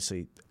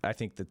obviously I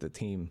think that the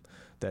team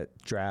that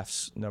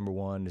drafts number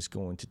one is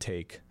going to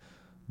take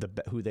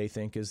who they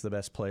think is the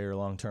best player,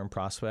 long-term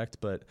prospect,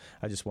 but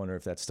I just wonder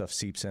if that stuff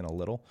seeps in a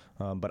little.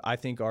 But I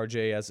think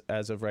RJ,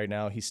 as of right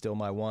now, he's still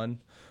my one.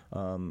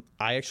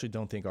 I actually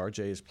don't think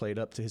RJ has played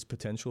up to his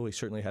potential. He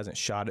certainly hasn't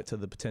shot it to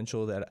the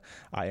potential that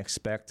I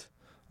expect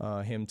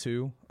him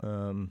to.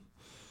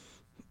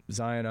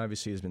 Zion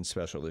obviously has been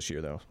special this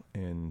year, though,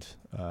 and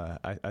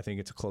I think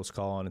it's a close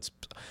call. And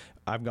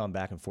I've gone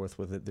back and forth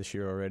with it this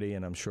year already,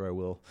 and I'm sure I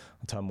will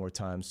a ton more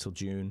times till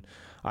June.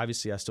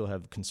 Obviously, I still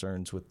have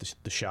concerns with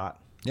the shot.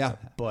 Yeah.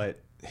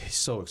 But he's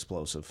so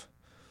explosive.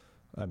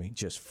 I mean,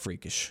 just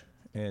freakish.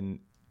 And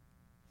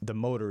the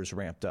motor is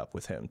ramped up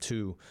with him,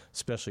 too,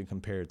 especially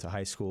compared to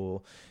high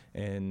school.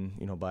 And,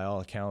 by all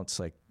accounts,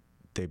 like,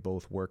 they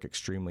both work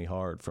extremely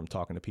hard from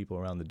talking to people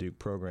around the Duke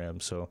program.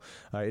 So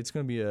it's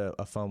going to be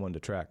a fun one to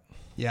track.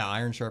 Yeah,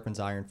 iron sharpens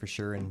iron for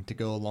sure. And to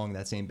go along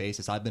that same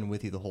basis, I've been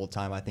with you the whole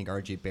time. I think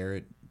R.J.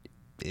 Barrett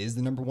is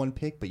the number one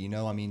pick. But,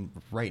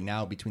 right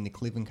now between the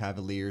Cleveland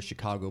Cavaliers,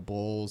 Chicago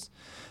Bulls,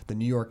 the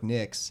New York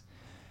Knicks,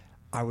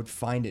 I would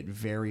find it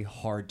very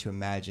hard to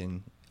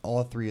imagine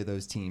all three of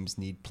those teams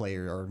need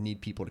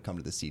people to come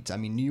to the seats. I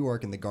mean, New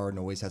York and the Garden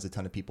always has a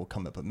ton of people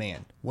coming, but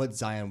man, what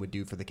Zion would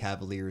do for the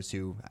Cavaliers,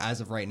 who, as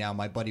of right now,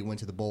 my buddy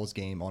went to the Bulls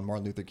game on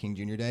Martin Luther King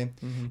Jr. Day,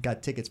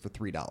 got tickets for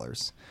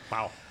 $3.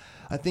 Wow.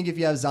 I think if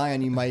you have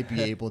Zion, you might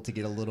be able to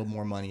get a little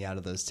more money out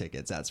of those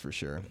tickets, that's for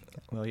sure.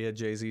 Well, he had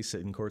Jay-Z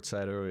sitting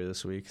courtside earlier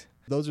this week.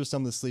 Those are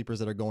some of the sleepers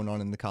that are going on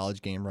in the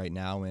college game right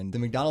now, and the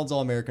McDonald's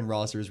All-American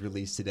roster is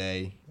released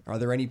today. Are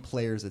there any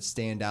players that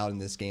stand out in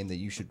this game that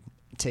you should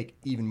take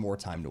even more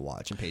time to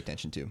watch and pay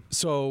attention to?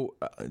 So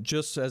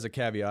just as a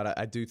caveat,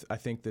 I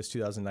think this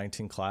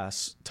 2019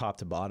 class top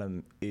to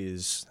bottom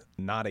is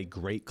not a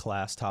great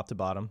class top to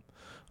bottom,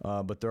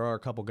 but there are a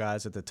couple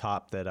guys at the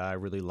top that I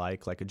really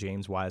like a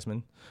James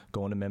Wiseman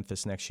going to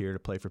Memphis next year to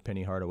play for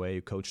Penny Hardaway,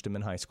 who coached him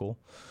in high school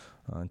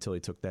until he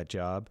took that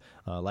job.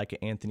 Like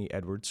Anthony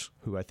Edwards,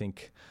 who I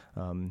think,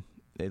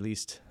 at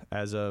least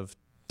as of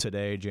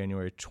today,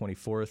 January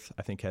 24th,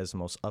 I think has the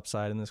most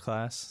upside in this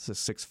class.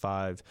 It's a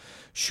 6'5"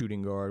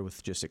 shooting guard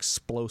with just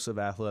explosive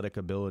athletic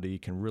ability,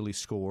 can really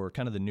score,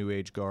 kind of the new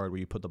age guard where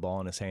you put the ball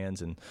in his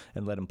hands and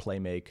let him play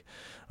make.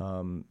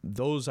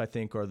 Those, I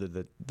think, are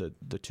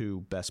the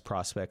two best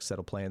prospects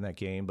that'll play in that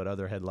game, but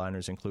other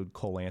headliners include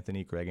Cole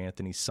Anthony, Greg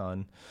Anthony's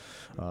son,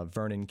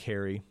 Vernon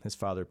Carey, his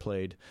father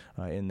played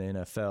in the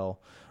NFL,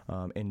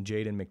 and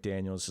Jaden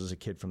McDaniels is a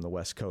kid from the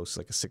West Coast,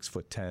 like a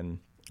 6'10"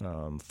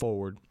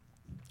 forward.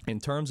 In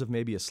terms of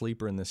maybe a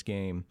sleeper in this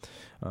game,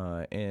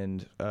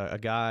 and a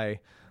guy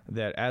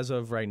that as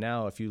of right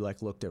now, if you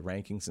looked at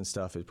rankings and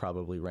stuff, is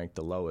probably ranked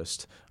the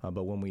lowest.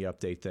 But when we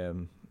update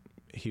them,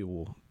 he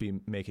will be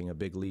making a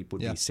big leap,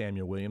 would be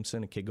Samuel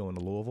Williamson, a kid going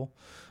to Louisville.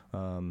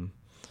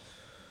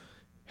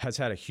 Has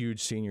had a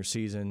huge senior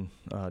season,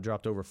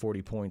 dropped over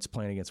 40 points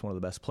playing against one of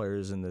the best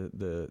players in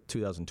the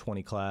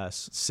 2020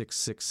 class,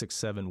 6'6",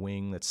 6'7"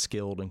 wing that's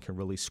skilled and can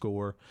really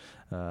score.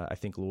 I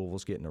think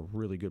Louisville's getting a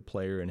really good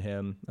player in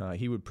him.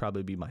 He would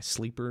probably be my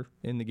sleeper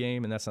in the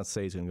game, and that's not to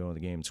say he's going to go in the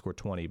game and score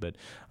 20, but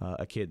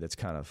a kid that's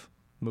kind of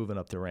moving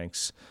up the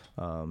ranks,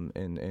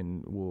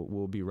 and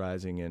will be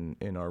rising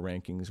in our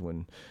rankings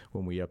when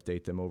we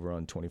update them over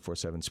on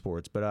 24/7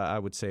 Sports. But I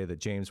would say that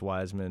James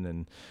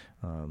Wiseman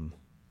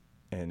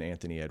and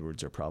Anthony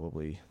Edwards are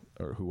probably,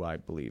 or who I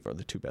believe are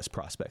the two best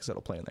prospects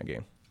that'll play in that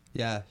game.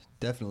 Yeah,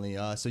 definitely.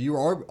 So you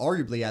were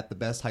arguably at the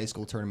best high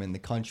school tournament in the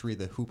country,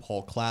 the Hoop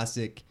Hall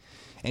Classic.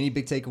 Any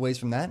big takeaways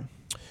from that?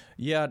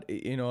 Yeah,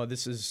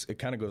 it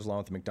kind of goes along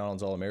with the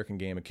McDonald's All-American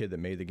game. A kid that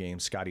made the game,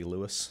 Scotty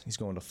Lewis. He's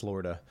going to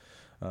Florida.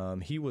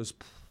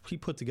 He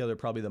put together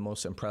probably the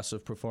most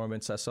impressive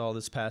performance I saw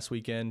this past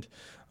weekend.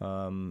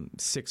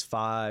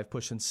 6'5",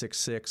 pushing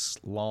 6'6",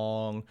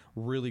 long,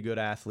 really good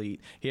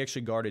athlete. He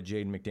actually guarded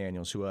Jaden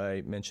McDaniels, who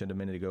I mentioned a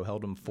minute ago,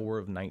 held him 4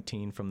 of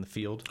 19 from the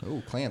field.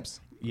 Oh,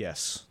 clamps.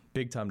 Yes,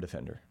 big-time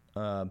defender.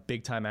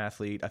 Big-time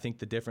athlete. I think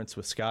the difference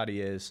with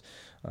Scotty is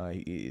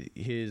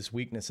his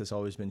weakness has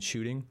always been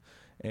shooting,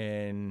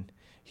 and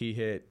he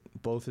hit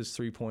both his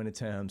three-point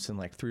attempts and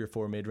like 3 or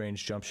 4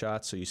 mid-range jump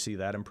shots, so you see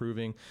that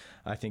improving.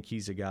 I think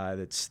he's a guy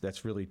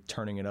that's really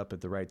turning it up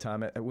at the right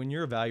time. When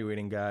you're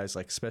evaluating guys,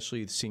 like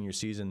especially the senior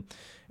season,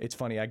 it's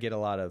funny, I get a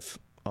lot of,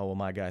 oh, well,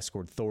 my guy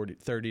scored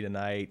 30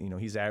 tonight.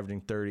 He's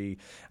averaging 30.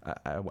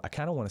 I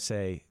kind of want to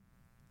say,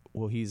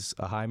 well, he's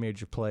a high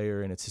major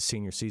player and it's his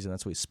senior season.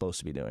 That's what he's supposed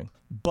to be doing.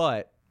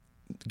 But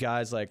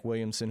guys like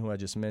Williamson, who I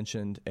just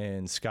mentioned,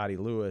 and Scotty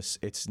Lewis,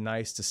 it's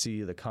nice to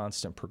see the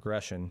constant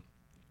progression.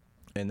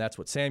 And that's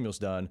what Samuel's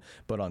done.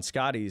 But on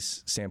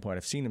Scotty's standpoint,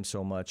 I've seen him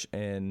so much,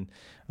 and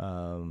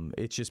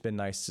it's just been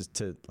nice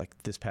to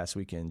like this past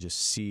weekend, just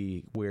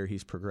see where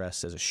he's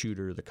progressed as a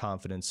shooter, the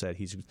confidence that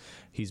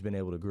he's been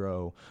able to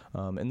grow.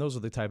 And those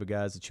are the type of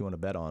guys that you want to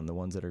bet on, the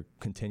ones that are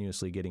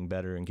continuously getting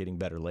better and getting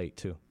better late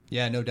too.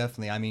 Yeah, no,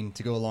 definitely. I mean,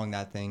 to go along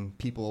that thing,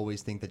 people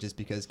always think that just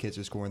because kids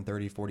are scoring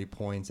 30, 40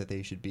 points that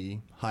they should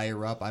be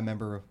higher up. I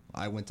remember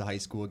I went to high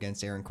school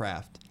against Aaron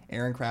Kraft.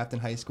 Aaron Kraft in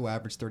high school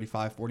averaged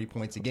 35, 40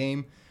 points a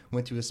game.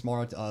 Went to a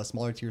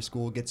smaller tier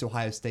school, gets to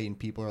Ohio State, and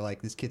people are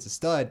like, this kid's a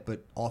stud,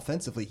 but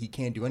offensively, he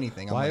can't do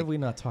anything. Why have we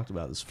not talked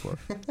about this before?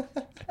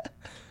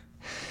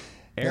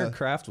 Aaron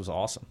Kraft was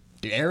awesome.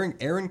 Dude,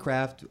 Aaron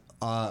Kraft,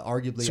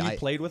 arguably... So you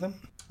played with him?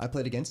 I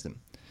played against him.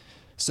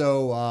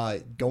 So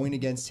going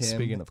against him...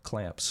 Speaking of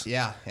clamps.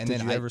 Yeah. And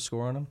Did you ever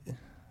score on him?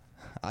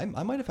 I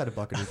might have had a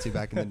bucket or two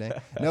back in the day.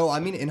 No, I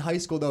mean, in high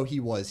school, though, he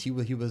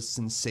was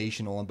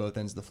sensational on both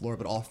ends of the floor,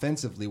 but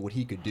offensively, what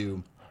he could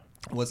do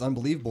was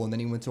unbelievable. And then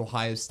he went to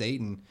Ohio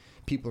State, and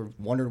people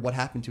wondered what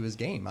happened to his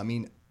game. I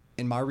mean,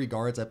 in my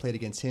regards, I played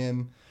against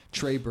him,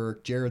 Trey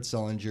Burke, Jared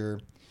Sullinger,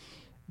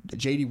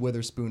 J.D.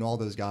 Witherspoon, all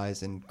those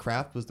guys, and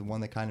Kraft was the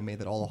one that kind of made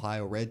that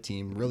All-Ohio Red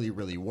team really,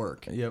 really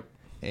work. Yep.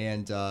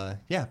 And,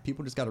 yeah,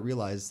 people just got to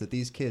realize that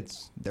these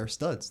kids, they're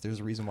studs.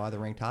 There's a reason why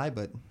they're ranked high,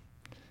 but,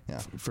 yeah.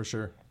 For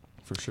sure.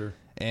 For sure.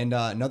 And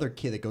another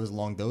kid that goes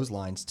along those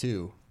lines,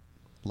 too,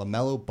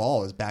 LaMelo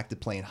Ball is back to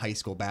playing high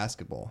school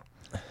basketball.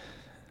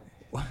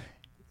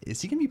 Is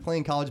he going to be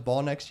playing college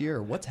ball next year,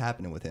 or what's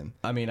happening with him?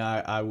 I mean,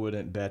 I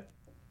wouldn't bet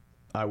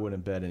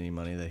any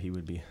money that he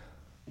would be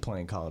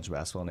playing college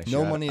basketball next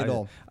year. No money at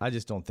all. I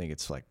just don't think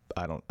it's like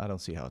I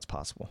don't see how it's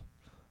possible.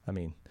 I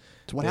mean,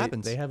 so what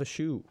happens? They have a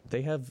shoe.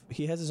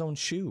 He has his own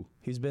shoe.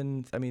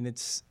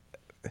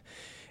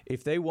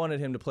 If they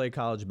wanted him to play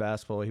college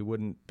basketball, he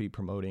wouldn't be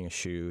promoting a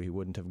shoe. He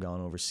wouldn't have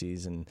gone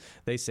overseas. And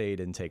they say he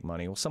didn't take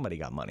money. Well, somebody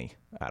got money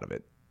out of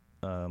it.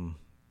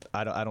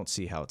 I don't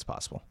see how it's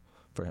possible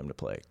for him to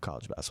play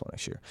college basketball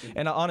next year.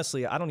 And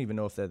honestly, I don't even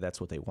know if that's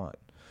what they want.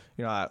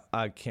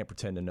 I can't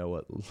pretend to know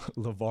what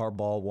LeVar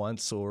Ball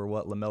wants or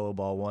what LaMelo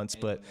Ball wants,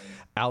 but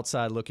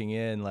outside looking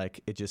in, like,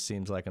 it just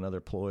seems like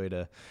another ploy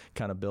to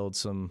kind of build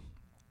some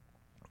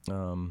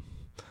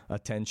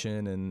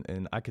attention,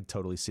 and I could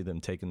totally see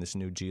them taking this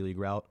new G League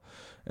route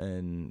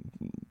and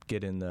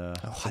getting the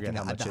I think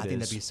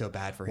that'd be so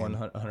bad for him.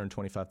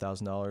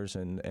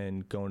 $125,000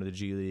 and going to the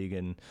G League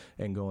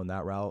and going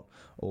that route,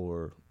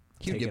 or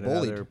he would taking get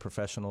bullied. another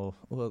professional.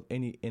 Well,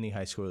 any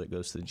high schooler that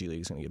goes to the G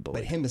League is going to get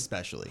bullied. But him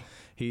especially.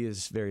 He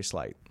is very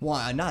slight.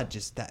 Well, not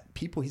just that.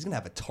 He's going to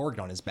have a target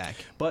on his back.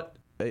 But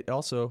it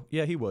also,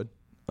 yeah, he would.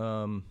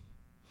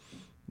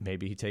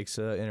 Maybe he takes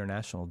an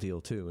international deal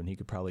too, and he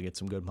could probably get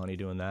some good money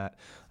doing that.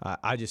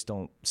 I just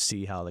don't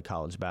see how the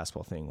college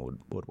basketball thing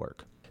would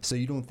work. So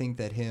you don't think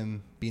that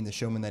him being the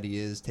showman that he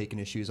is, taking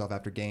his shoes off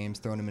after games,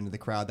 throwing him into the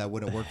crowd, that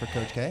wouldn't work for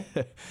Coach K?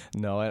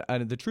 No,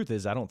 and the truth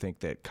is I don't think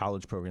that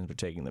college programs are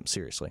taking them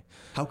seriously.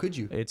 How could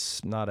you?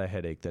 It's not a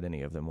headache that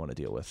any of them want to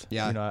deal with.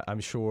 Yeah. I'm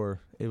sure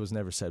it was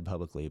never said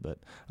publicly, but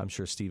I'm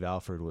sure Steve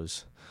Alford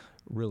was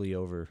really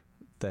over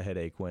the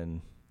headache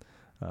when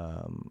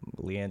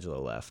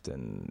LiAngelo left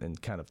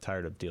and kind of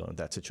tired of dealing with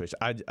that situation.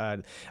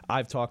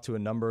 I've talked to a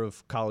number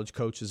of college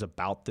coaches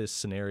about this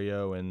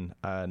scenario, and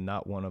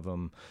not one of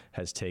them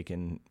has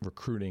taken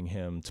recruiting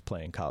him to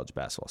play in college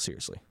basketball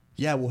seriously.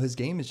 Yeah, well, his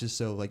game is just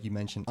so, like you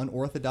mentioned,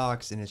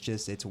 unorthodox, and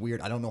it's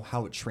weird. I don't know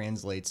how it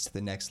translates to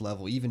the next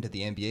level, even to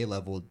the NBA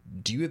level.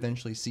 Do you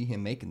eventually see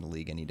him making the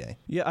league any day?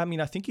 Yeah, I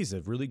mean, I think he's a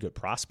really good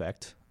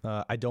prospect.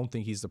 I don't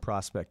think he's the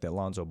prospect that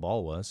Lonzo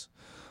Ball was.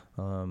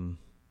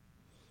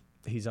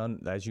 He's,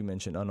 as you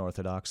mentioned,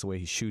 unorthodox. The way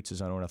he shoots is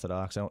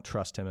unorthodox. I don't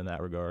trust him in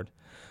that regard.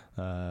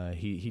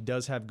 He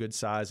does have good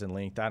size and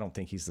length. I don't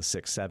think he's the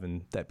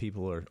 6'7" that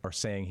people are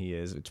saying he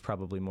is. It's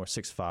probably more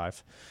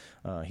 6'5".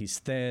 He's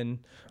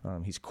thin.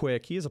 He's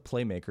quick. He is a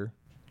playmaker.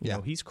 You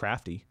know, he's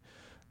crafty.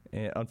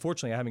 And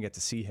unfortunately, I haven't got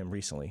to see him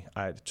recently.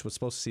 I was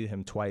supposed to see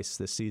him twice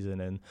this season,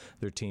 and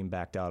their team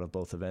backed out of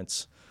both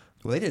events.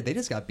 Well, they did. They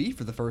just got beat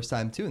for the first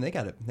time too, and they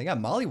got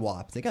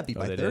mollywopped. They got beat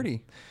by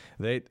 30.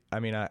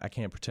 I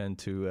can't pretend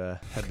to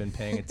have been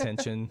paying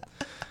attention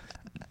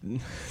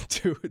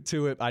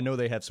to it. I know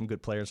they have some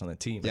good players on the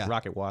team. Yeah.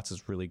 Rocket Watts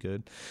is really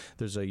good.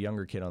 There's a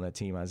younger kid on that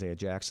team, Isaiah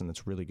Jackson,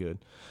 that's really good.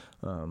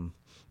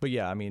 But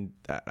yeah, I mean,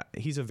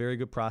 he's a very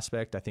good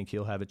prospect. I think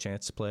he'll have a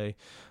chance to play,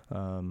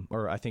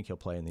 or I think he'll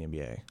play in the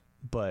NBA.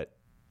 But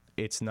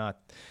he's not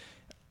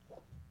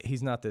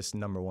this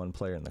number one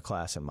player in the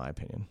class, in my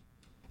opinion.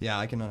 Yeah,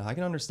 I can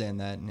understand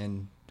that,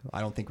 and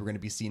I don't think we're going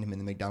to be seeing him in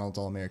the McDonald's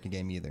All-American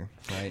game either,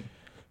 right?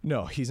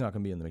 No, he's not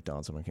going to be in the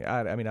McDonald's All-American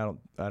game.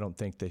 I don't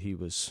think that he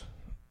was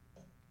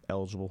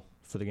eligible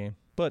for the game.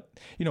 But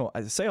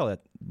I say all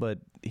that. But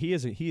he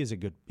is a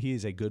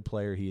good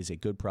player. He is a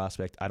good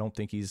prospect. I don't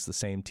think he's the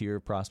same tier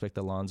of prospect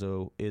that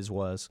Lonzo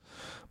was,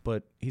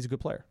 but he's a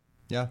good player.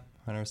 Yeah,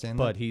 I understand.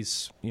 But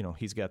he's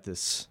got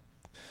this.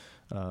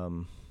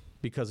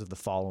 Because of the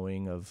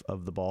following of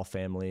the Ball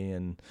family,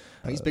 and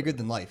he's bigger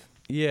than life.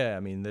 Yeah, I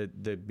mean,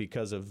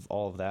 because of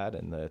all of that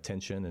and the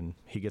attention, and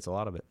he gets a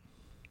lot of it.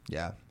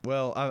 Yeah.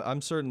 Well,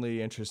 I'm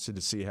certainly interested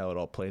to see how it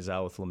all plays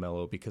out with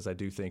LaMelo, because I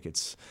do think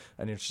it's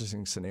an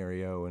interesting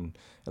scenario. And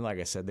like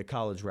I said, the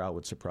college route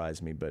would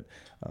surprise me, but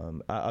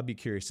I'll be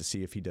curious to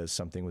see if he does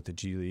something with the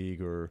G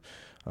League, or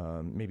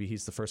maybe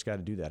he's the first guy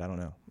to do that. I don't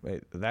know.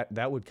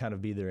 That would kind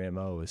of be their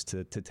MO, is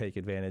to take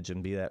advantage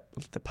and be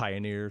the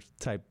pioneer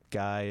type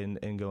guy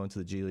and go into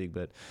the G League.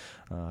 But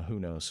who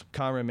knows?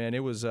 Conrad, man, it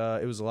was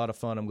a lot of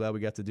fun. I'm glad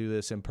we got to do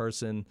this in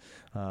person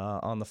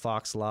on the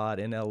Fox lot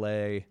in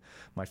LA.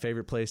 My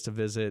favorite place to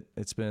visit.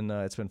 It's been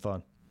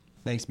fun.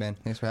 Thanks, man.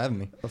 Thanks for having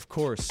me. Of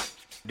course.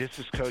 This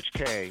is Coach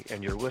K,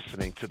 and you're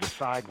listening to The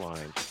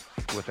Sidelines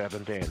with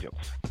Evan Daniels.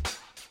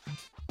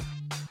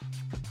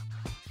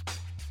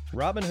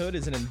 Robinhood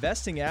is an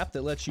investing app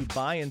that lets you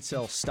buy and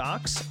sell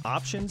stocks,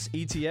 options,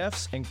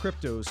 ETFs, and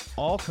cryptos,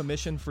 all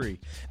commission-free.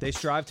 They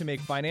strive to make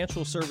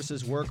financial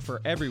services work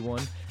for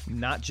everyone,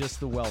 not just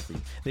the wealthy.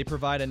 They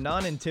provide a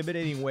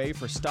non-intimidating way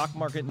for stock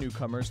market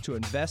newcomers to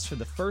invest for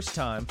the first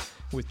time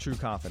with true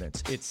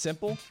confidence. It's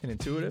simple and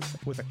intuitive,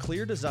 with a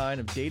clear design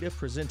of data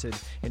presented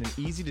in an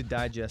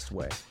easy-to-digest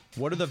way.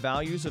 What are the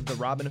values of the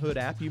Robinhood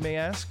app, you may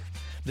ask?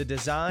 The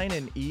design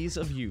and ease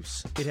of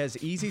use. It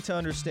has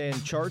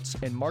easy-to-understand charts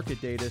and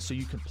market data, so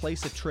you can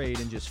place a trade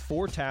in just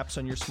 4 taps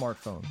on your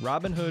smartphone.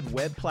 Robinhood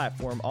web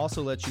platform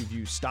also lets you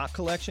view stock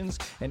collections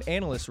and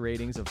analyst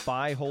ratings of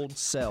buy, hold,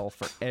 sell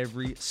for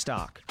every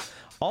stock.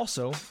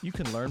 Also, you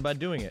can learn by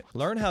doing it.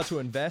 Learn how to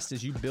invest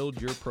as you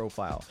build your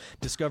profile.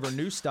 Discover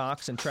new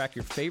stocks and track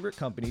your favorite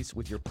companies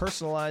with your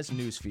personalized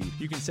newsfeed.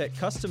 You can set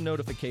custom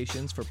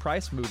notifications for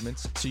price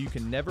movements so you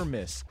can never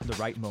miss the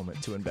right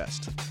moment to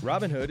invest.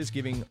 Robinhood is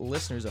giving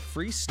listeners a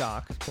free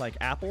stock like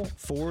Apple,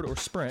 Ford, or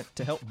Sprint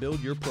to help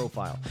build your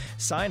profile.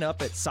 Sign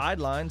up at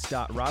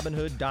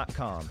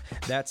sidelines.robinhood.com.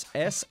 That's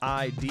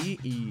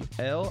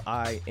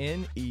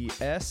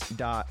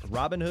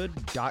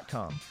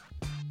sidelines.robinhood.com.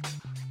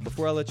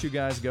 Before I let you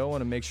guys go, I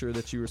want to make sure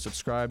that you are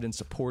subscribed and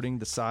supporting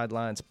the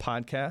Sidelines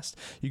podcast.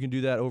 You can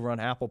do that over on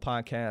Apple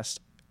Podcasts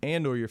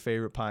and or your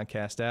favorite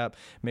podcast app.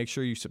 Make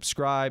sure you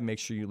subscribe. Make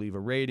sure you leave a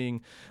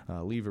rating,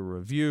 leave a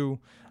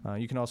review.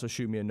 You can also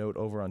shoot me a note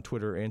over on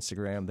Twitter or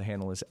Instagram. The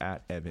handle is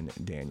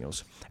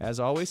 @EvanDaniels. As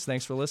always,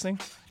 thanks for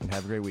listening, and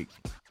have a great week.